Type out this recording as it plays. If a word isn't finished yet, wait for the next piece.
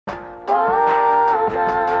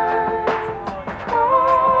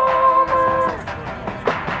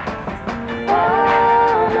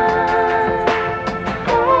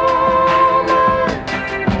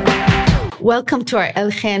Welcome to our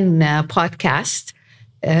El Khan podcast,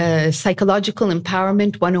 Psychological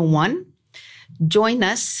Empowerment 101. Join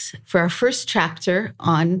us for our first chapter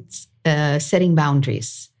on setting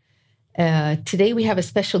boundaries. Today we have a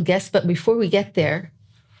special guest, but before we get there,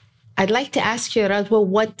 I'd like to ask you, Radwa,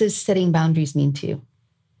 what does setting boundaries mean to you?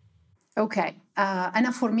 Okay.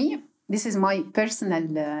 And for me, this is my personal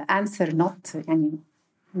answer, not يعني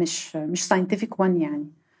مش scientific one يعني.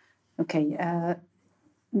 Okay.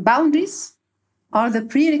 Boundaries are the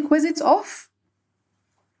prerequisites of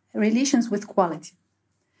relations with quality.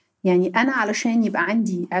 يعني أنا علشان يبقى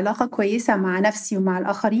عندي علاقة كويسة مع نفسي ومع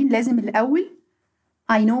الآخرين لازم الأول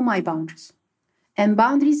I know my boundaries. And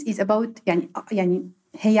boundaries is about يعني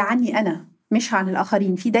هي عني أنا مش عن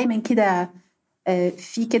الآخرين. في دايما كده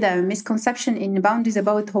في كده misconception إن boundaries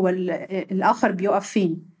about هو الآخر بيقف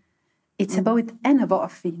فين. It's about أنا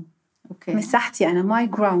بقف فين. Okay. مساحتي أنا my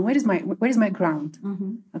ground. Where is my ground?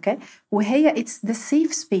 Okay. وهي it's the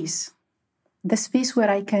safe space. The space where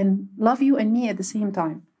I can love you and me at the same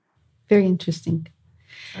time. Very interesting.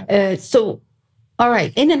 So, all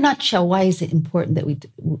right. In a nutshell, why is it important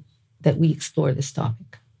that we explore this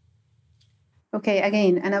topic? Okay.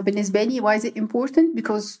 Again, أنا بالنسبة لي why is it important?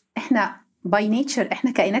 Because إحنا by nature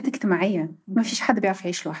إحنا كائنات اجتماعية. ما فيش حد بيعرف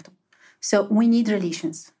يعيش لوحده. So we need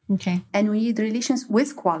relations. Okay. And we need relations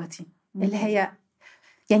with quality. اللي هي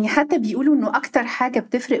يعني حتى بيقولوا إنه أكتر حاجة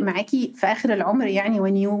بتفرق معاكي في آخر العمر يعني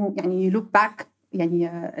when you look back يعني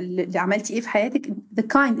اللي عملتي إيه في حياتك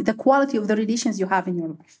the quality of the relations you have in your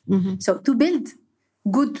life. So to build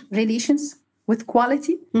good relations with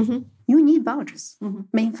quality you need boundaries.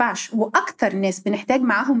 ما ينفعش. وأكتر ناس بنحتاج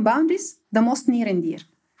معاهم boundaries the most near and dear.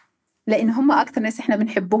 لأن هم أكتر ناس إحنا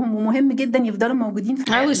بنحبهم ومهم جدا يفضلوا موجودين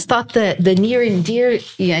في حياتنا. I always thought the near and dear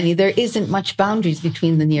يعني there isn't much boundaries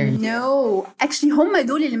between the near and dear. No, actually هم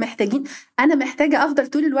دول اللي محتاجين. أنا محتاجة أفضل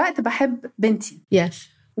طول الوقت بحب بنتي. Yes.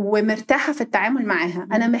 ومرتاحة في التعامل معاها.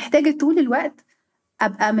 أنا محتاجة طول الوقت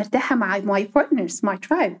أبقى مرتاحة مع my partners, my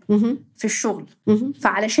tribe في الشغل.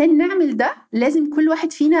 فعلشان نعمل ده لازم كل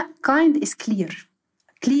واحد فينا kind is clear.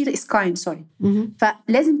 Clear is kind, sorry.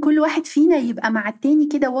 فلازم كل واحد فينا يبقى مع التاني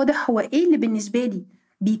كده واضح هو إيه اللي بالنسبة لي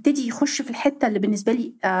بيبتدي يخش في الحتة اللي بالنسبة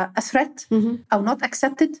لي a threat أو not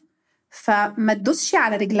accepted. فما تدوسش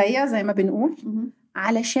على رجليا زي ما بنقول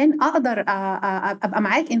علشان أقدر أبقى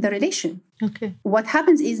معاك in the relation. Okay. What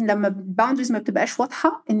happens is لما boundaries ما بتبقاش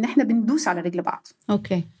واضحة إن إحنا بندوس على رجل بعض.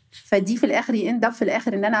 Okay. فدي في الآخر end up في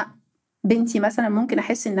الآخر إن أنا بنتي مثلا ممكن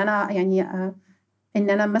أحس إن أنا يعني إن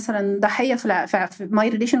أنا مثلا ضحية في my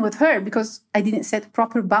relation with her because I didn't set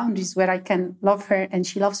proper boundaries where I can love her and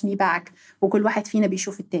she loves me back وكل واحد فينا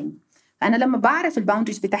بيشوف التاني. فأنا لما بعرف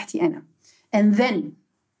الباوندريز بتاعتي أنا and then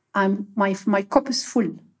my cup is full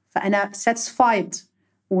فأنا satisfied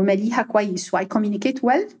ومليها كويس و I communicate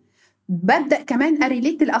well ببدأ أكمان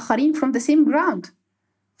أريليت الآخرين from the same ground.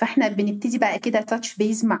 فإحنا بنبتدي بقى كده touch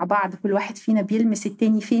base مع بعض كل واحد فينا بيلمس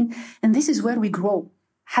التاني فين and this is where we grow.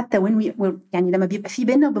 حتى when we يعني لما بيبقى في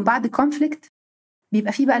بيننا وبين بعض conflict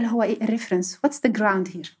بيبقى في بقى اللي هو إيه reference what's the ground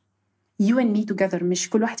here you and me together مش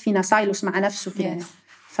كل واحد فينا silos مع نفسه كده.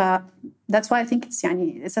 ف that's why I think it's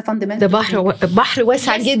يعني it's a fundamental. بحر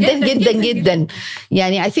واسع جدا جدا جدا.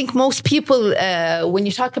 يعني I think most people when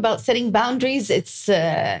you talk about setting boundaries it's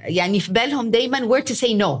يعني في بالهم دايما where to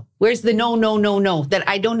say no. Where's the no that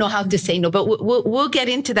I don't know how to say no. But we'll get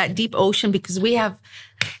into that deep ocean because we have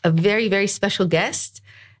a very, very special guest.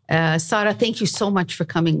 Sarah, thank you so much for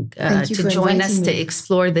coming to join us to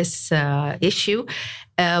explore this issue.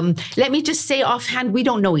 Let me just say offhand, we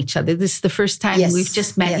don't know each other. This is the first time we've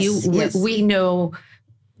just met you. Yes. We know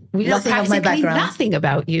practically nothing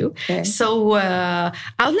about you. Okay. So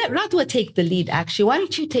I'll let Radwa take the lead, actually. Why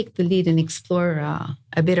don't you take the lead and explore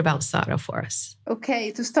a bit about Sarah for us? Okay,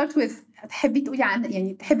 to start with, تحبي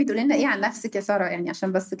تقولي لنا إيه عن نفسك يا سارة يعني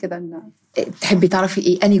عشان بس كده إن تحبي تعرفي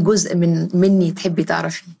إيه أني جزء مني تحبي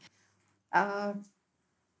تعرفي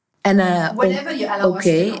أنا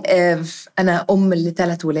أوكي أنا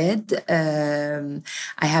ل3 ولاد.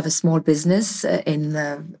 I have a small business in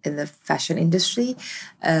the fashion industry.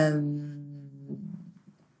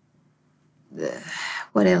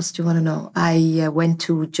 What else do you want to know? I went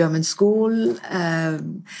to German school,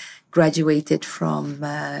 graduated from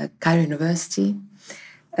Cairo University.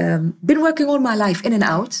 Been working all my life in and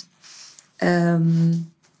out,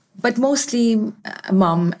 but mostly a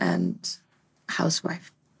mom and housewife.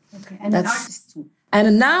 Okay, and an artist too.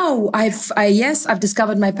 And now I've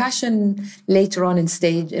discovered my passion later on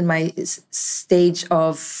in my stage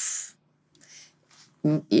of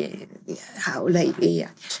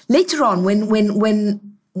later on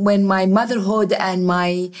when my motherhood and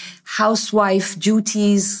my housewife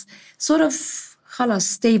duties sort of خلاص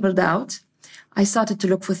stabled out, I started to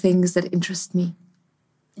look for things that interest me.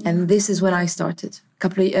 And this is when I started, a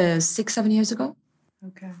couple of 6-7 years ago.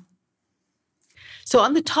 Okay. So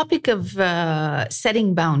on the topic of setting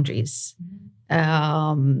boundaries,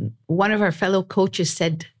 one of our fellow coaches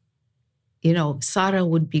said, you know, Sarah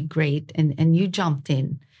would be great, and you jumped in.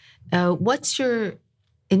 What's your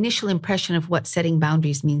initial impression of what setting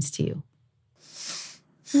boundaries means to you?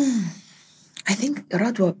 I think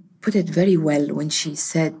Radwa put it very well when she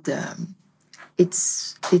said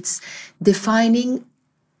it's defining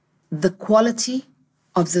the quality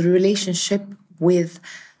of the relationship with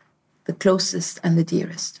the closest and the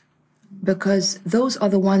dearest, because those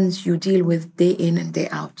are the ones you deal with day in and day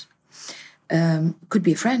out. Could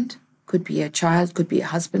be a friend, could be a child, could be a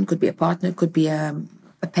husband, could be a partner, could be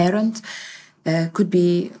a parent, could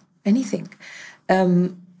be anything.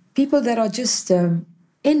 People that are just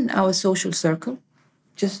in our social circle,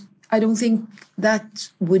 just I don't think that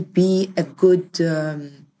would be a good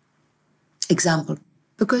example,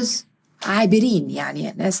 because عابرين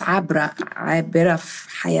يعني ناس عابرة في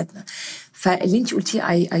حياتنا. فاللي انت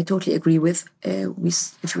قلتيه I totally agree with.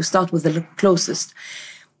 If you start with the closest,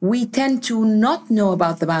 we tend to not know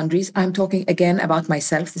about the boundaries. I'm talking again about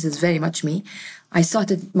myself. This is very much me. I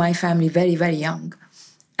started my family very, very young.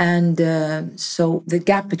 And so the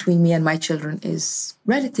gap between me and my children is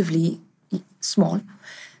relatively small.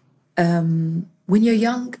 When you're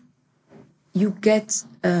young, you get,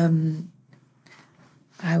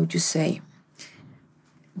 how would you say,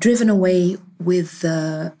 driven away with the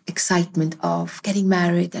excitement of getting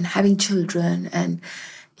married and having children and,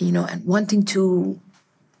 you know, and wanting to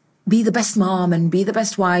be the best mom and be the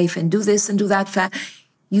best wife and do this and do that.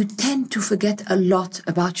 You tend to forget a lot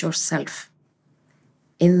about yourself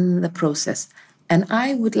in the process. And I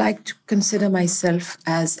would like to consider myself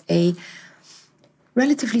as a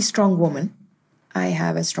relatively strong woman. I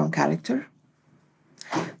have a strong character.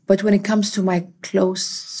 But when it comes to my close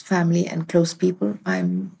family and close people,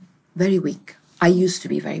 I'm very weak. I used to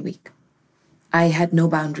be very weak. I had no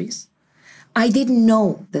boundaries. I didn't know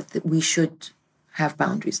that we should have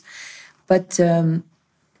boundaries. But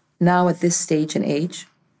now at this stage and age,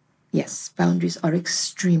 yes, boundaries are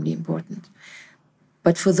extremely important.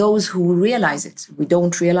 But for those who realize it, we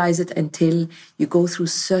don't realize it until you go through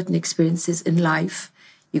certain experiences in life.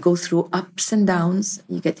 You go through ups and downs.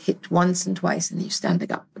 You get hit once and twice, and you stand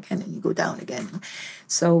up again, and you go down again.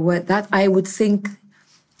 So that I would think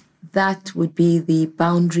that would be the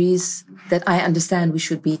boundaries that I understand we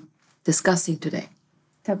should be discussing today.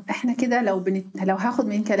 طب احنا كده لو هاخد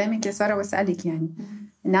من كلامك يا سارة واسألك يعني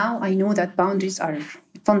now I know that boundaries are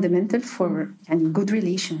fundamental for يعني good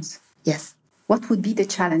relations. Yes. What would be the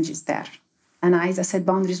challenges there? أنا عايزة set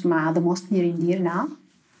boundaries مع the most near and dear now.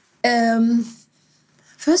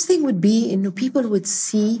 First thing would be إنه people would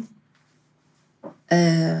see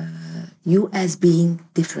you as being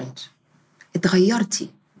different. اتغيرتي.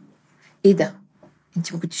 إيه ده؟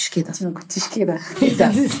 أنت ما كنتيش كده. أنت ما كنتيش كده. إيه ده؟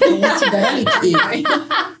 أنت جرالك إيه؟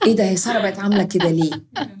 إيه ده يا سارة بقت عاملة كده ليه؟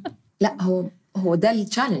 لا هو ده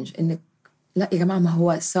التشالنج إنك لا يا جماعة ما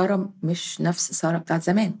هو سارة مش نفس سارة بتاعت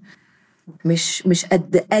زمان. مش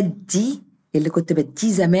أدي اللي كنت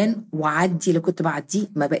بديه زمان وعدي اللي كنت بعديه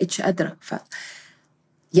ما بقتش قادرة.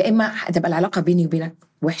 يا إما هتبقى العلاقة بيني وبينك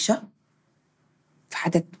وحشة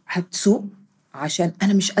فهتسوء عشان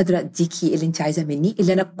أنا مش قادرة أديكي اللي أنت عايزة مني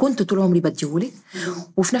اللي أنا كنت طول عمري بديهولك،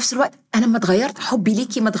 وفي نفس الوقت أنا ما اتغيرت، حبي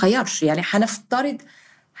ليكي ما اتغيرش. يعني هنفترض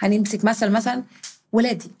هنمسك مثلا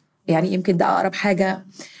ولادي، يعني يمكن ده أقرب حاجة.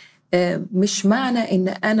 مش معنى إن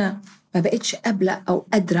أنا ما بقتش قابلة أو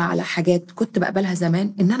قادرة على حاجات كنت بقبلها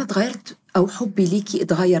زمان إن أنا اتغيرت أو حبي ليكي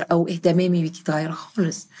اتغير أو اهتمامي بيكي اتغير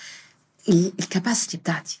خالص. الكاباسيتي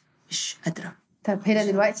بتاعتي مش قادرة. طب هنا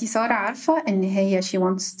دلوقتي سارة عارفة إن هي she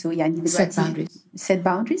wants to يعني دلوقتي set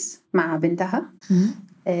boundaries مع بنتها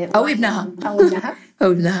أو ابنها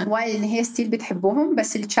وإن هي still بتحبهم،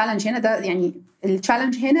 بس التشالنج هنا ده يعني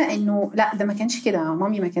التشالنج هنا إنه لا ده ما كانش كده،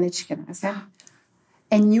 مامي ما كانتش كده صح.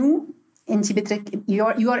 and أنت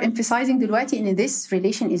you are emphasizing دلوقتي إن this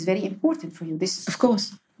relation is very important for you. This of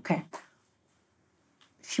course. Okay.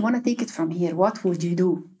 If you want to take it from here, what would you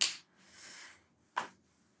do?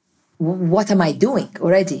 What am I doing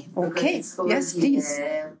already? Okay. Yes, please.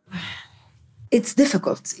 It's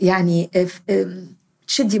difficult. يعني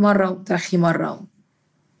تشدي مرة وترخي مرة.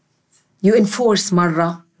 You enforce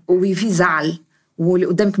مرة وفي زعل واللي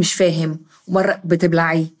قدامك مش فاهم، ومرة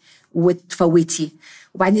بتبلعي وتفوتي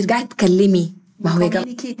وبعدين رجعي تكلمي. ما هو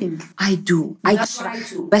communicating. I do.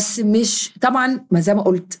 بس مش طبعا ما زي ما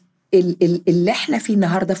قلت اللي احنا فيه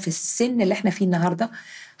النهاردة في السن اللي احنا فيه النهاردة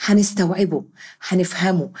هنستوعبه،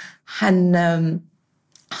 هنفهمه،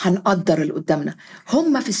 هنقدر اللي قدامنا.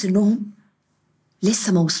 هم في سنهم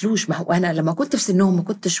لسه ما وصلوش، ما هو أنا لما كنت في سنهم ما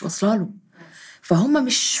كنتش وصلاله، فهم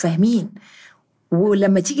مش فاهمين.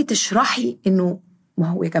 ولما تيجي تشرحي إنه ما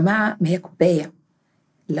هو يا جماعة ما هي كوباية،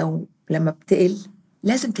 لما بتقل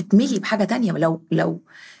لازم تتملي بحاجة تانية.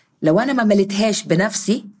 لو أنا ما مليتهاش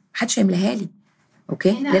بنفسي محدش هيملاها لي.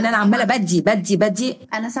 أوكي، لأن أنا عمالة بدي.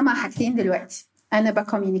 أنا سامعة حاجتين دلوقتي، أنا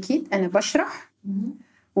بكوميونيكيت، أنا بشرح،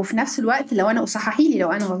 وفي نفس الوقت لو أنا أصححي لي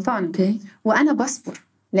لو أنا غلطانة، وأنا بصبر،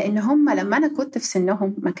 لأن هم لما أنا كنت في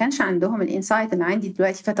سنهم ما كانش عندهم الإنسايت اللي عندي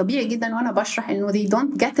دلوقتي، فطبيعي جدا وأنا بشرح إنه they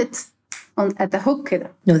don't get it at the hook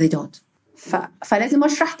كده. No they don't. فلازم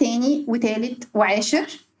أشرح تاني وتالت وعاشر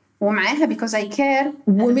ومعاها because I care.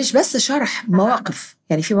 ومش بس شرح، مواقف،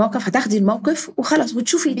 يعني في مواقف هتاخدي الموقف وخلاص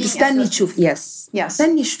وتشوفي، تستني تشوفي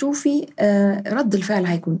تستني تشوفي رد الفعل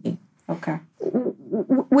هيكون ايه. اوكي.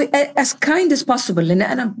 as kind as possible، لأن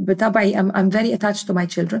أنا بطبعي I'm very attached to my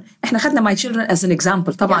children. إحنا خدنا my children as an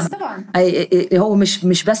example طبعا. هو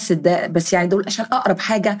مش بس ده، بس يعني دول عشان أقرب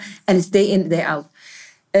حاجة and it's day in day out.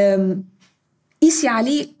 قيسي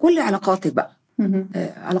عليه كل علاقاتي بقى.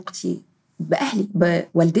 علاقتي بأهلي،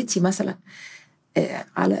 بوالدتي مثلا،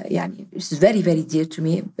 على يعني it's very very dear to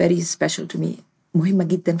me, very special to me، مهمة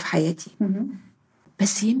جدا في حياتي.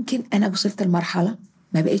 بس يمكن أنا وصلت لمرحلة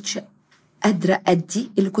ما بقيتش قادرة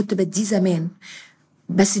أدي اللي كنت بديه زمان.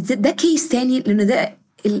 بس ده كيس تاني، لأنه ده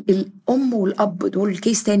الأم والأب دول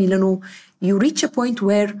الكيس تاني، لأنه you reach a point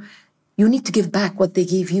where you need to give back what they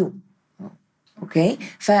gave you. أوكي،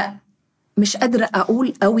 فمش قادرة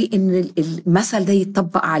أقول قوي إن المثل ده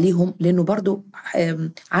يتطبق عليهم، لأنه برضو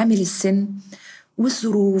عامل السن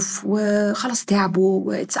والظروف وخلاص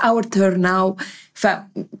تعبوا it's our turn now،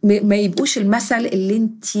 فما يبقوش المثل اللي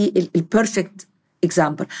انتي perfect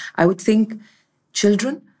example. I would think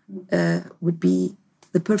children would be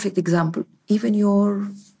the perfect example. Even your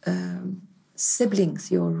siblings,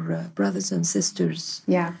 your brothers and sisters,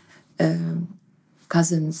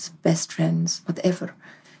 cousins, best friends, whatever.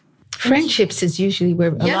 Friendships is usually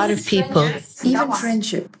where a lot of people... Even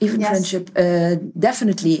friendship,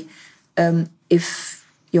 definitely. If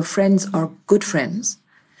your friends are good friends,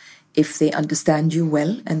 if they understand you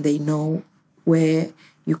well and they know where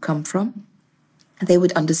you come from, they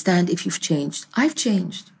would understand if you've changed. I've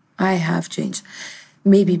changed. I have changed.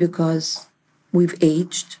 Maybe because we've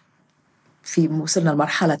aged. وصلنا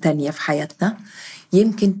لمرحلة تانية في حياتنا.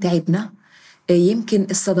 يمكن تعبنا. يمكن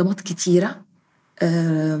الصدمات كتيرة.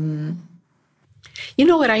 You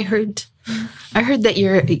know what I heard? I heard that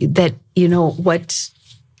you know what,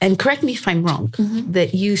 and correct me if I'm wrong, that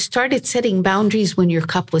you started setting boundaries when your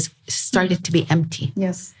cup was started to be empty.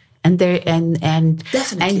 Yes. And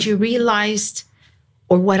Definitely. And you realized,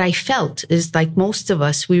 or what I felt is like most of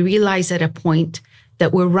us, we realize at a point that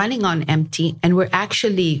we're running on empty and we're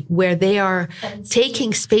actually, where they are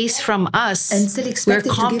taking space from us, and still we're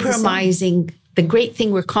compromising. The great thing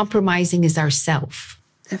we're compromising is ourself.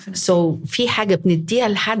 Definitely. So في حاجة بنديها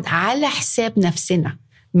لحد على حساب نفسنا،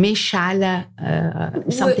 مش على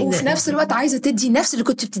something. وفي نفس الوقت عايزة تدي نفس اللي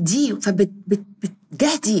كنت بتديه،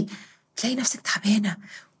 فبتجهدي تلاقي نفسك تعبانة،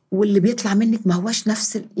 واللي بيطلع منك ما هوش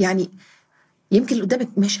نفس يعني يمكن اللي قدامك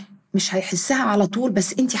مش هيحسها على طول،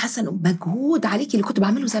 بس انتي حاسة انه مجهود عليكي اللي كنت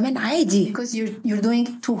بعمله زمان عادي. Because you're doing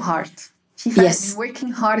too hard. في فرق بين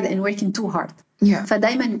working hard and working too hard.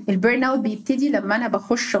 فدايما البيرن اوت بيبتدي لما انا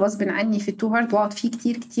بخش غصب عني في التو هارد واقعد فيه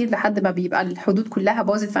كتير لحد ما بيبقى الحدود كلها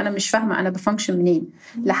باظت، فانا مش فاهمه انا بفانكشن منين،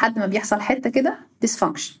 لحد ما بيحصل حته كده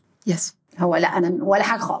ديسفانكشن. هو لا انا ولا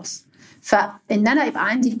حاجه خالص. فان انا يبقى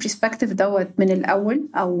عندي البرسبكتيف دوت من الاول،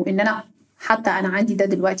 او ان انا حتى انا عندي ده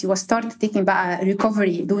دلوقتي وستارت تيكينج بقى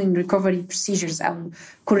ريكفري، دوينج ريكفري بروسيجرز او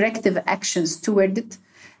كوركتيف اكشنز توورد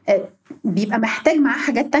ات، بيبقى محتاج معاه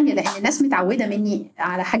حاجات تانية، لأن الناس متعودة مني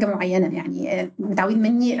على حاجة معينة، يعني متعود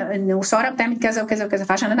مني إن سارة بتعمل كذا وكذا وكذا،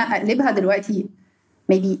 فعشان أنا أقلبها دلوقتي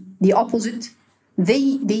maybe the opposite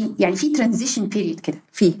they يعني في transition period كده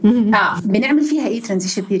بنعمل فيها إيه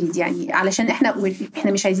transition period، يعني علشان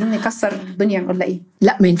إحنا مش عايزين نكسر الدنيا ولا إيه؟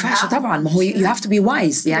 لا ما ينفعش طبعا، ما هو you have to be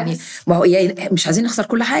wise، يعني ما هو يعني مش عايزين نخسر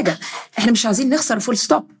كل حاجة، إحنا مش عايزين نخسر full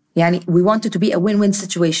stop، يعني we want it to be a win-win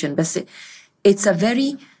situation، بس it's a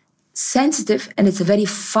very sensitive and it's a very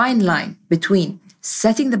fine line between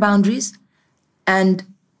setting the boundaries and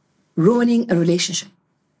ruining a relationship.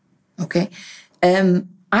 Okay,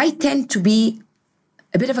 I tend to be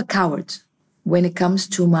a bit of a coward when it comes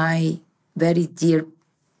to my very dear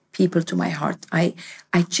people to my heart.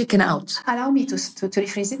 I chicken out. Allow me to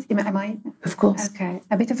rephrase it. Am I? Of course. Okay,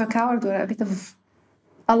 a bit of a coward or a bit of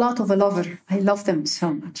a lot of a lover. I love them so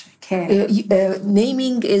much. I care.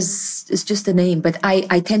 Naming is just a name, but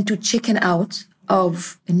I tend to chicken out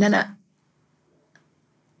of إننا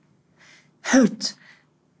hurt,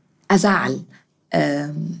 أزعل,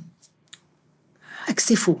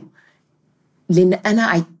 أكسفه, لأن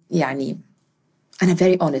أنا يعني أنا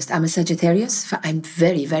very honest. I'm a Sagittarius, I'm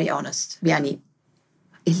very very honest. يعني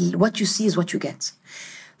what you see is what you get.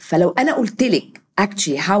 فلو أنا قلت لك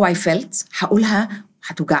actually how I felt هقولها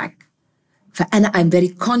هتوجعك. فأنا I'm very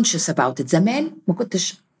conscious about it. زمان ما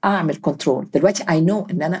كنتش أعمل control. دلوقتي I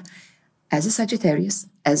know إن أنا as a Sagittarius,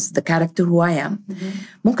 as the character who I am,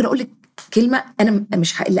 ممكن أقول لك كلمة أنا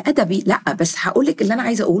مش هقل أدبي، لأ، بس هقول لك اللي أنا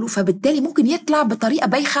عايزة أقوله، فبالتالي ممكن يطلع بطريقة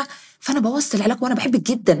بايخة، فأنا بوصل العلاقة وأنا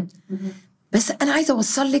بحبك جدا، بس أنا عايزة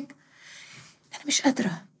أوصل لك أنا مش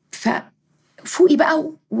قادرة، ففوقي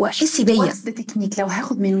بقى وحسي بيا. What's the technique؟ لو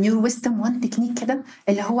هاخد من your wisdom one technique كده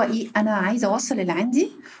اللي هو إيه، أنا عايزة أوصل اللي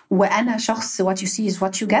عندي، وأنا شخص what you see is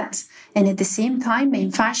what you get, and at the same time ما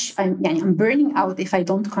ينفعش يعني I'm burning out if I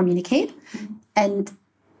don't communicate, and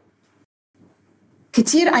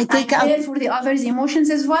كتير I take out for the others' emotions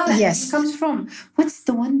as well. Yes. And it comes from what's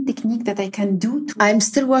the one technique that I can do to... I'm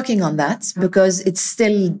still working on that because it's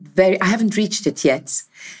still very I haven't reached it yet.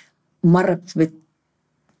 مرة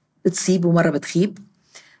بتصيب ومرة بتخيب.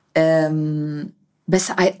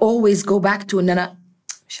 بس I always go back to إن أنا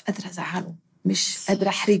مش قادرة أزعله، مش قادرة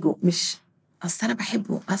أحرجه، مش أصل أنا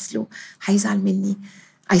بحبه، أصله هيزعل مني.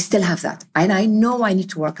 I still have that and I know I need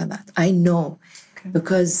to work on that. I know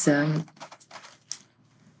because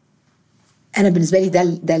أنا بالنسبة لي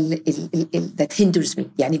ده that hinders me،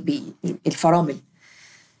 يعني الفرامل،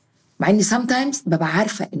 مع إني sometimes ببقى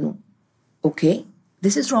عارفة إنه okay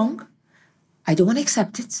this is wrong, I don't want to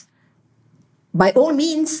accept it, by all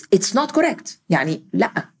means it's not correct، يعني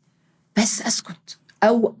لأ، بس أسكت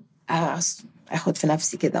أو أخد في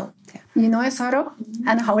نفسي كده. You know يا سارة،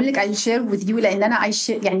 أنا هقول لك I'll share with you لأن أنا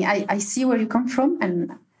يعني I see where you come from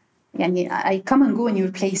and يعني I come and go in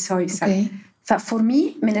your place. sorry. فfor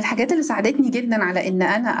me من الحاجات اللي ساعدتني جدا على إن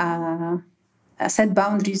أنا set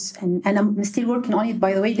boundaries, and I'm still working on it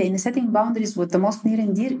by the way، لأن setting boundaries with the most near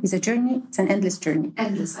and dear is a journey, it's an endless journey.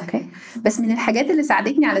 Okay. بس من الحاجات اللي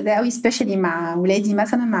ساعدتني على ده قوي especially مع ولادي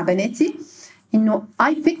مثلا، مع بناتي، إنه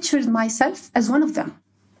I pictured myself as one of them.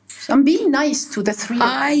 So I'm being nice to the three.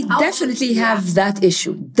 I definitely have that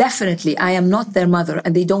issue. Definitely I am not their mother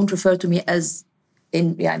and they don't refer to me as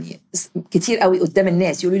in يعني كتير قوي قدام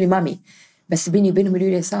الناس يقولوا لي مامي، بس بيني وبينهم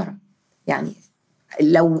يقولوا لي سارة. يعني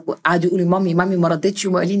لو قعدوا يقولوا مامي ما ردتش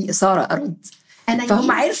وقالين لي سارة أرد،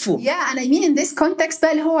 فهم عرفوا. Yeah, and I mean in this context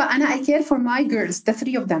بقى اللي هو أنا I care for my girls, the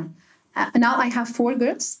three of them. Now I have 4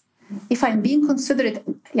 girls. If I'm being considerate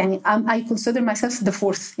يعني I consider myself the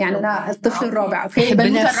fourth، يعني أنا الطفل الرابع. أحب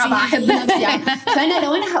نفسي. أحب نفسي يعني. فأنا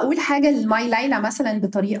لو أنا هقول حاجة لماي ليلى مثلا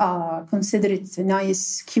بطريقة considerate,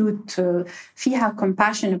 nice, cute, فيها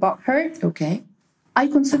compassion about her. Okay. I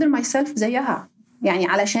consider myself زيها، يعني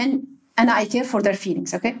علشان أنا I care for their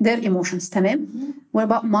feelings, okay, their emotions. تمام. What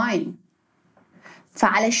about mine؟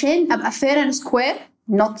 فعلشان أبقى fair and square,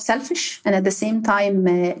 not selfish, and at the same time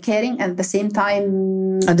caring, and at the same time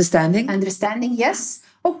understanding. Yes.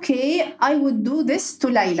 Okay, I would do this to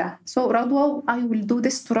Layla. So رضوى, I will do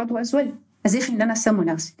this to رضوى as well. as if إن أنا أسمو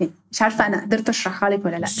نفسي. مش عارفة أنا قدرت أشرحها لك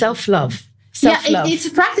ولا لا. Self-love. Yeah, it's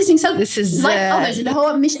practicing self. This is like others. اللي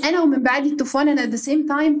هو مش أنا ومن بعد الطوفان، and at the same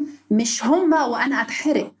time مش هما وأنا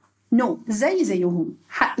أتحرق. No, زيهم،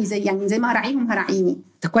 حقي يعني زي ما هراعيهم هراعيني.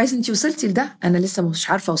 ده كويس انتي وصلتي لده، انا لسه مش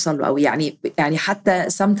عارفه اوصل له قوي، يعني حتى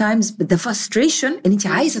sometimes the frustration ان انتي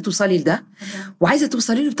عايزه توصلي لده وعايزه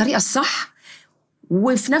توصلي له بالطريقه الصح،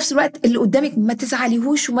 وفي نفس الوقت اللي قدامك ما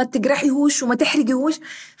تزعليهوش وما تجرحيهوش وما تحرجيهوش،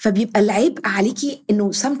 فبيبقى العيب عليكي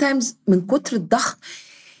انه sometimes من كتر الضغط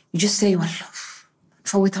you just say والله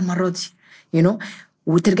فوتها المره دي you know،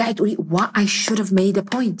 وترجعي تقولي I should have made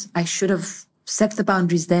a point, I should have set the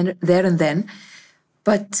boundaries there and then.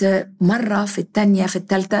 but مرة في التانية في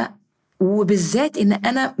التالتة، وبالذات إن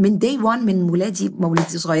أنا من day one من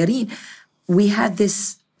مولادي صغيرين we had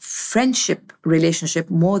this friendship relationship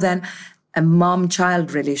more than a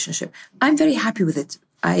mom-child relationship. I'm very happy with it.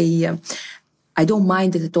 I don't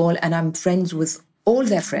mind it at all, and I'm friends with all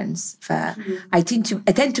their friends. I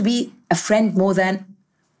tend to be a friend more than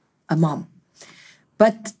a mom.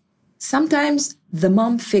 But sometimes the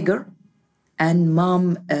mom figure and mom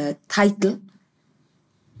title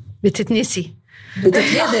بتتنسي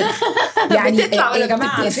بتتهدر يعني يا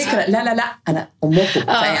جماعة على فكرة لا أنا أمكم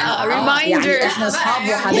reminder إحنا أصحاب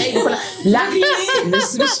وحبايب لا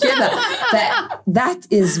مش كده. that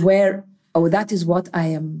is where that is what I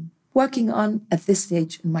am working on at this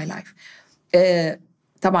stage in my life.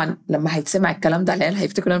 طبعا لما هيتسمع الكلام ده العيال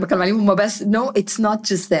هيفتكروا انا بتكلم عليهم هم بس. No, it's not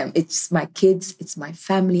just them. It's my kids, it's my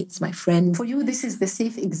family, it's my friends. For you, this is the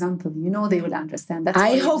safe example. You know they will understand. That's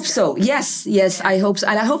I hope so. Yes, I hope so.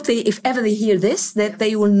 And I hope they, if ever they hear this, that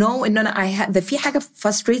they will know إن أنا that في حاجة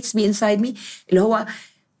frustrates me inside me اللي هو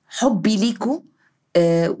حبي ليكوا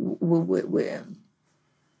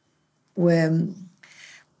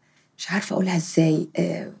مش عارفة أقولها إزاي.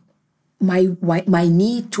 My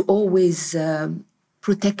need to always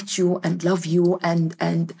protect you and love you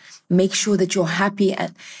and make sure that you're happy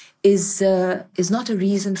and is not a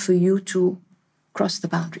reason for you to cross the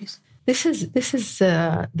boundaries. This is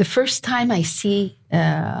the first time I see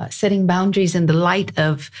setting boundaries in the light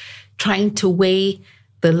of trying to weigh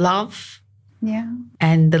the love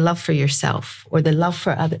and the love for yourself or the love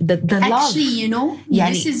for other. The actually, love. you know,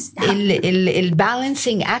 this is the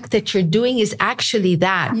balancing act that you're doing is actually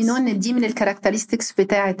that. You know, إن دي من الكاركترستكس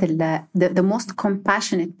بتاعت the most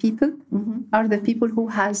compassionate people are the people who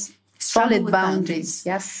has solid boundaries.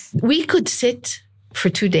 Yes. We could sit for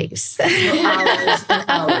 2 days. Hours and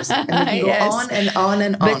hours. And we go on and on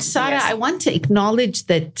and on. But Sarah, I want to acknowledge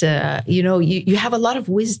that, you know, you have a lot of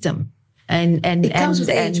wisdom. And it comes with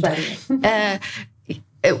age, by the way.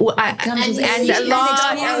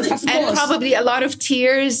 And probably a lot of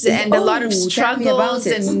tears and a lot of struggles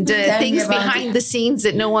and things behind the scenes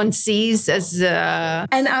that no one sees as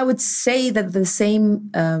and I would say that the same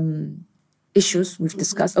issues we've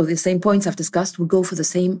discussed or the same points I've discussed will go for the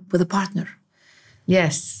same with a partner.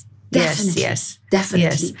 Yes.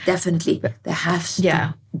 Definitely there has to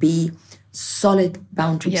be solid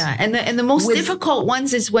boundaries. Yeah, and the most difficult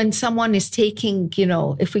ones is when someone is taking, you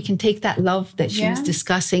know, if we can take that love that she was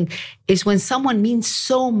discussing, is when someone means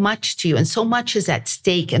so much to you and so much is at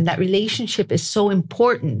stake and that relationship is so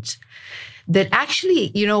important that actually,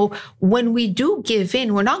 you know, when we do give in,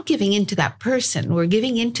 we're not giving in to that person. We're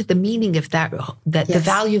giving into the meaning of that the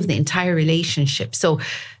value of the entire relationship. So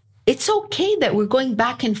it's okay that we're going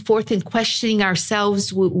back and forth and questioning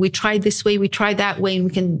ourselves. We try this way, we try that way, and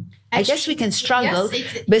we can, I guess we can struggle.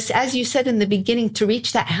 But as you said in the beginning, to reach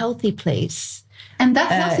that healthy place. And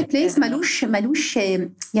that healthy place ملوش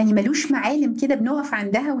معالم كده بنقف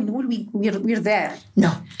عندها ونقول we're there.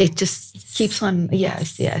 No. It just keeps on,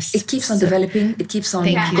 yes. It keeps on developing. It keeps on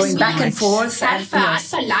going back and forth. And,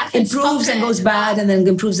 improves and goes bad and then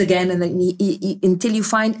improves again and then until you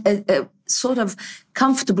find a sort of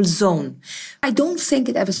comfortable zone. I don't think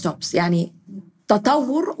it ever stops. يعني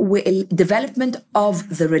تطور development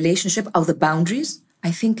of the relationship, of the boundaries,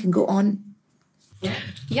 I think can go on.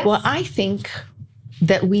 Yes. Well, I think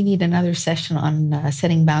that we need another session on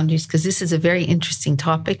setting boundaries because this is a very interesting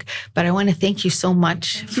topic. But I want to thank you so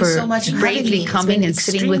much for bravely coming and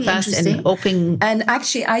sitting with us and opening. And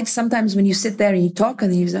actually, sometimes when you sit there and you talk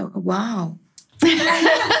and you say, wow.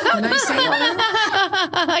 Can I say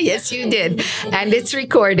that? Yes, you did. And it's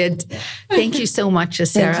recorded. Thank you so much,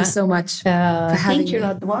 Sarah. Thank you so much for having me.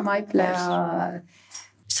 My pleasure.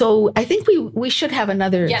 So I think we should have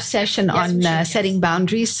another session on setting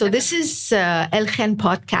boundaries. So this is El Khen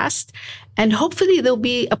podcast. And hopefully there'll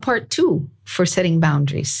be a part 2 for setting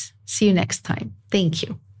boundaries. See you next time. Thank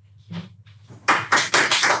you.